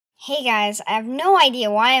Hey guys, I have no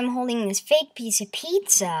idea why I'm holding this fake piece of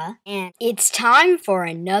pizza, and it's time for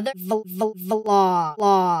another vlog.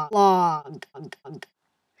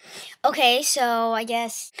 Okay, so I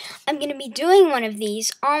guess I'm gonna be doing one of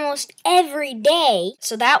these almost every day,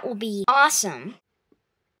 so that will be awesome.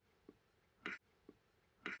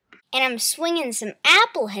 And I'm swinging some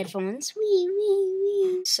Apple headphones. Wee, wee,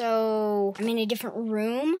 wee. So I'm in a different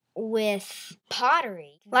room with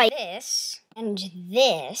pottery. Like this, and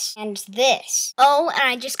this, and this. Oh, and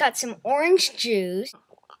I just got some orange juice.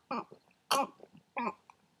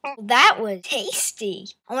 That was tasty.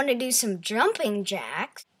 I want to do some jumping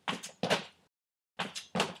jacks.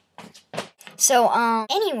 So,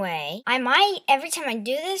 anyway, I might, every time I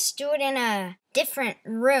do this, do it in a different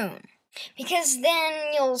room. Because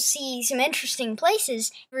then you'll see some interesting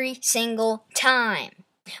places every single time.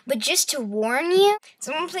 But just to warn you,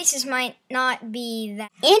 some places might not be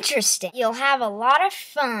that interesting. You'll have a lot of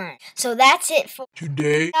fun. So that's it for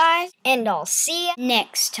today, guys, and I'll see you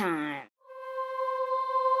next time.